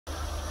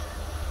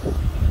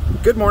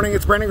Good morning,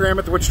 it's Brandon Graham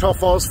at the Wichita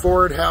Falls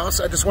Ford House.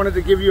 I just wanted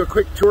to give you a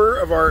quick tour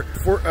of our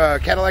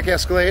Cadillac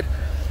Escalade.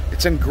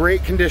 It's in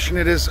great condition.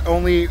 It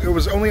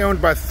was only owned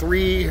by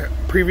 3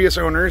 previous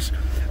owners.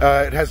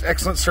 It has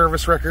excellent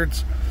service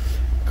records.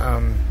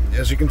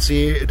 As you can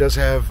see, it does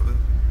have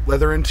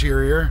leather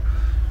interior.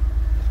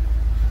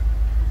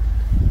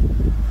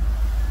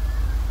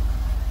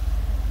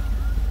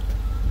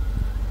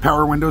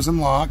 Power windows and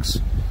locks.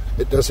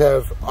 It does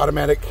have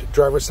automatic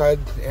driver's side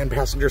and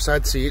passenger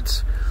side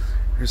seats.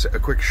 Here's a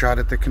quick shot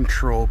at the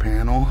control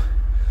panel.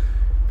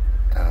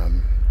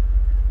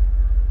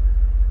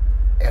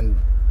 And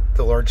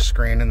the large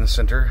screen in the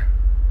center.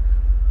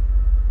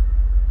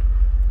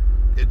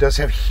 It does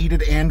have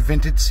heated and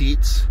vented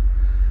seats,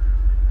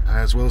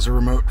 as well as a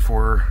remote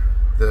for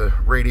the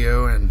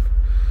radio and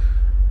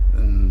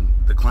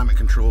the climate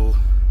control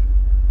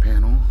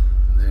panel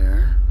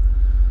there.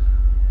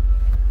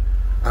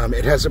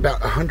 It has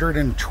about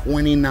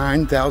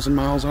 129,000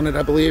 miles on it,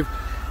 I believe,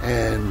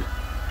 and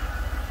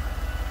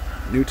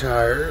new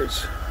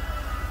tires.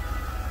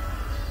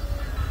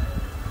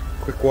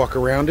 Quick walk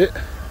around it.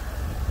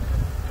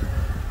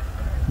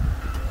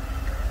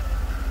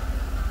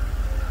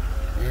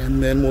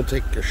 And then we'll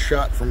take a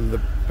shot from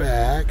the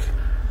back.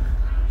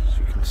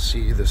 So you can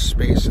see the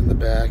space in the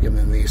back, and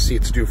then these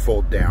seats do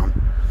fold down.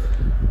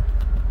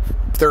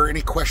 If there are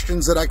any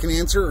questions that I can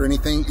answer or any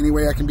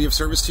way I can be of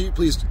service to you,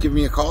 please give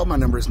me a call. My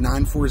number is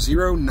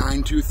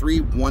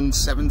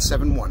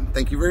 940-923-1771.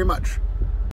 Thank you very much.